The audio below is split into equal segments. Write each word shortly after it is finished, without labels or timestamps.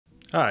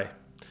Hi,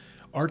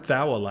 art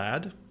thou a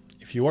lad?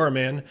 If you are a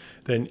man,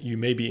 then you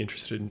may be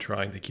interested in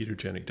trying the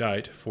ketogenic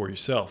diet for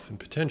yourself and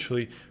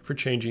potentially for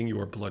changing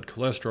your blood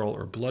cholesterol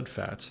or blood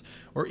fats,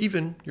 or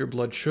even your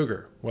blood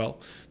sugar.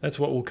 Well, that's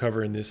what we'll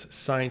cover in this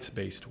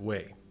science-based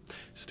way.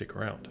 Stick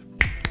around.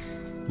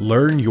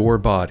 Learn Your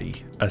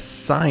Body, a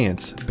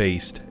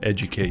science-based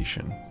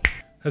education.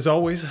 As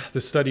always,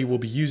 the study we'll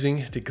be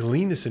using to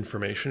glean this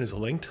information is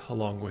linked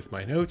along with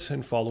my notes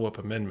and follow-up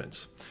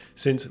amendments.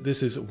 Since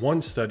this is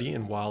one study,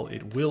 and while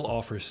it will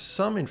offer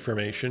some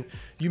information,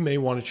 you may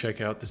want to check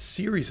out the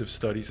series of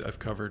studies I've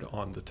covered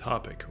on the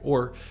topic,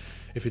 or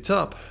if it's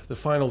up, the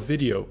final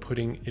video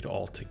putting it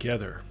all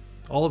together.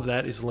 All of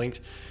that is linked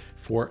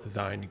for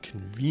thine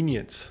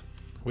convenience.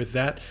 With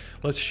that,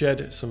 let's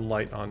shed some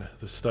light on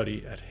the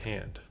study at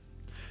hand.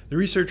 The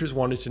researchers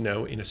wanted to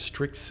know, in a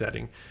strict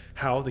setting,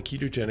 how the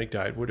ketogenic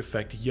diet would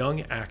affect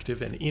young,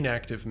 active, and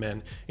inactive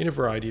men in a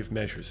variety of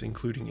measures,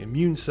 including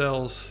immune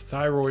cells,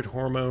 thyroid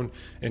hormone,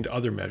 and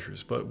other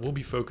measures, but we'll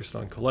be focused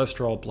on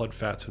cholesterol, blood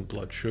fats, and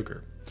blood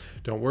sugar.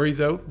 Don't worry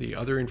though, the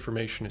other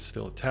information is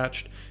still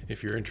attached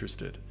if you're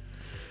interested.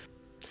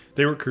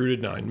 They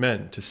recruited 9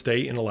 men to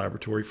stay in a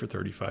laboratory for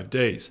 35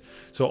 days,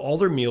 so all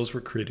their meals were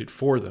created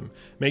for them,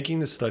 making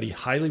the study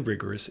highly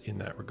rigorous in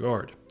that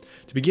regard.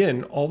 To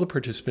begin, all the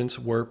participants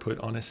were put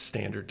on a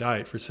standard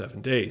diet for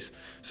 7 days,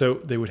 so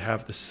they would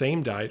have the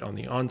same diet on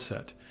the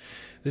onset.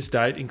 This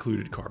diet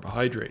included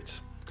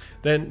carbohydrates.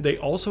 Then they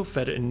also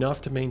fed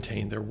enough to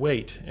maintain their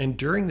weight, and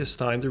during this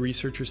time the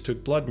researchers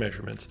took blood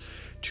measurements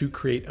to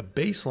create a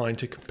baseline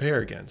to compare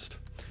against.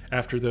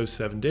 After those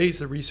 7 days,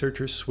 the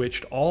researchers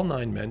switched all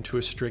 9 men to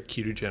a strict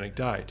ketogenic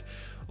diet,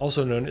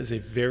 also known as a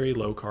very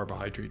low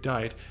carbohydrate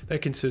diet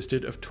that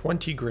consisted of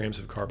 20 grams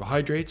of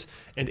carbohydrates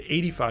and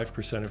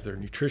 85% of their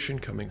nutrition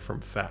coming from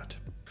fat.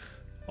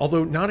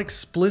 Although not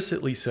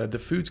explicitly said, the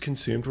foods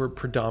consumed were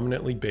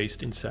predominantly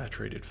based in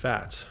saturated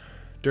fats.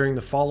 During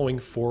the following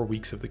 4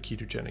 weeks of the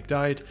ketogenic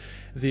diet,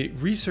 the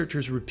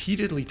researchers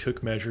repeatedly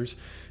took measures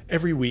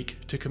every week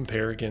to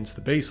compare against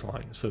the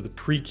baseline, so the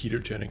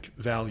pre-ketogenic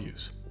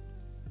values.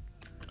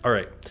 All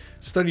right,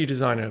 study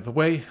design out of the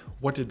way,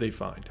 what did they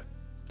find?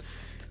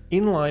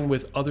 In line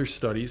with other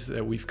studies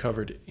that we've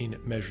covered in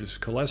measures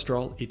of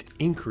cholesterol, it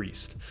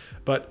increased,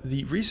 but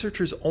the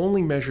researchers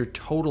only measured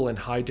total and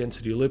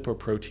high-density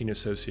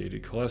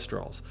lipoprotein-associated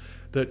cholesterols.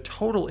 The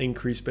total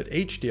increased, but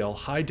HDL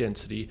high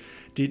density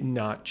did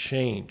not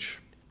change.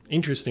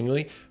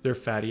 Interestingly, their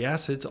fatty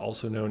acids,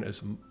 also known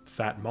as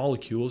fat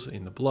molecules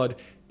in the blood,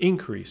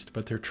 increased,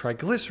 but their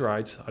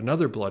triglycerides,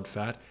 another blood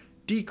fat,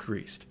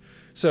 decreased.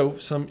 So,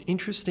 some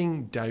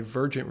interesting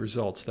divergent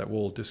results that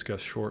we'll discuss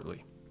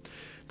shortly.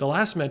 The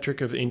last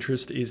metric of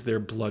interest is their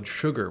blood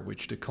sugar,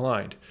 which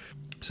declined.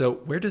 So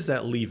where does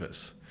that leave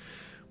us?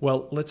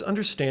 Well, let's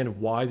understand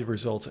why the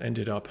results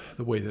ended up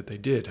the way that they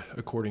did,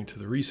 according to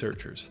the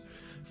researchers.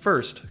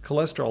 First,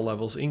 cholesterol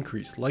levels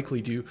increased,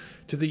 likely due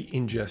to the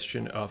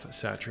ingestion of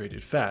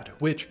saturated fat,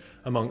 which,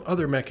 among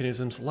other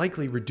mechanisms,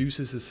 likely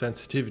reduces the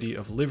sensitivity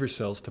of liver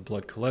cells to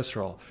blood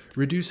cholesterol,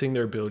 reducing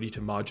their ability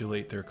to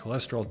modulate their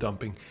cholesterol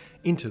dumping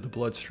into the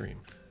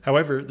bloodstream.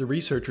 However, the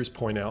researchers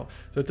point out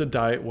that the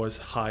diet was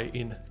high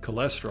in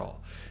cholesterol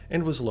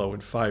and was low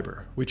in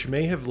fiber, which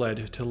may have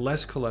led to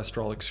less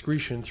cholesterol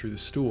excretion through the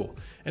stool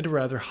and a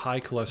rather high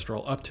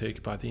cholesterol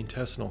uptake by the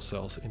intestinal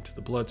cells into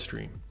the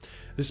bloodstream.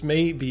 This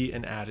may be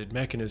an added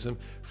mechanism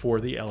for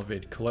the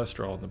elevated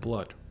cholesterol in the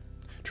blood.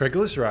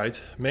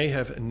 Triglycerides may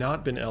have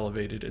not been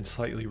elevated and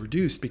slightly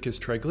reduced because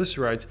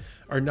triglycerides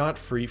are not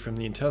free from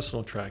the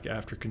intestinal tract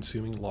after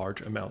consuming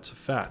large amounts of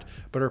fat,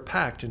 but are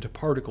packed into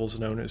particles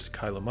known as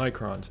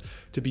chylomicrons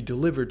to be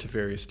delivered to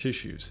various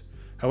tissues.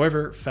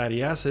 However,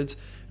 fatty acids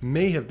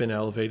may have been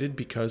elevated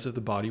because the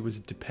body was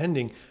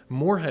depending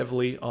more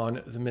heavily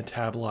on the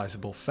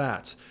metabolizable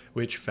fats,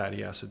 which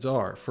fatty acids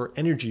are, for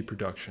energy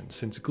production,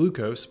 since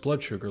glucose,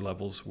 blood sugar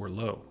levels, were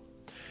low.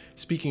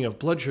 Speaking of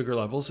blood sugar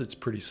levels, it's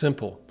pretty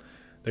simple.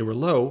 They were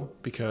low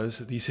because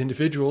these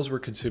individuals were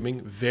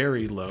consuming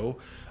very low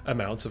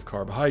amounts of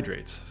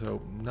carbohydrates, so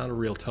not a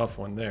real tough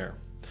one there.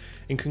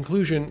 In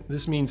conclusion,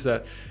 this means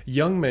that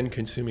young men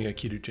consuming a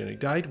ketogenic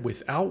diet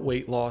without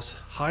weight loss,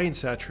 high in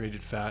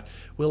saturated fat,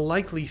 will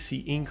likely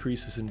see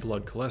increases in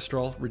blood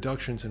cholesterol,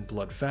 reductions in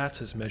blood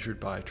fats as measured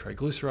by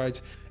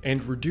triglycerides,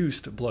 and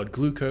reduced blood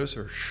glucose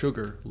or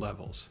sugar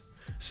levels.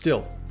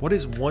 Still, what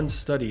is one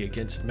study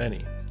against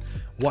many?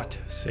 What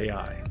say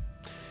I?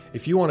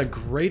 If you want a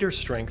greater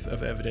strength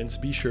of evidence,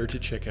 be sure to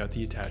check out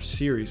the attached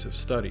series of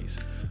studies.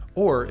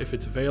 Or, if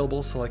it's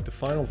available, select the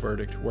final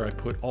verdict where I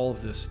put all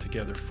of this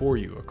together for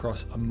you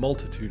across a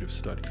multitude of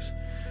studies.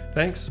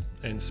 Thanks,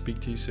 and speak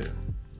to you soon.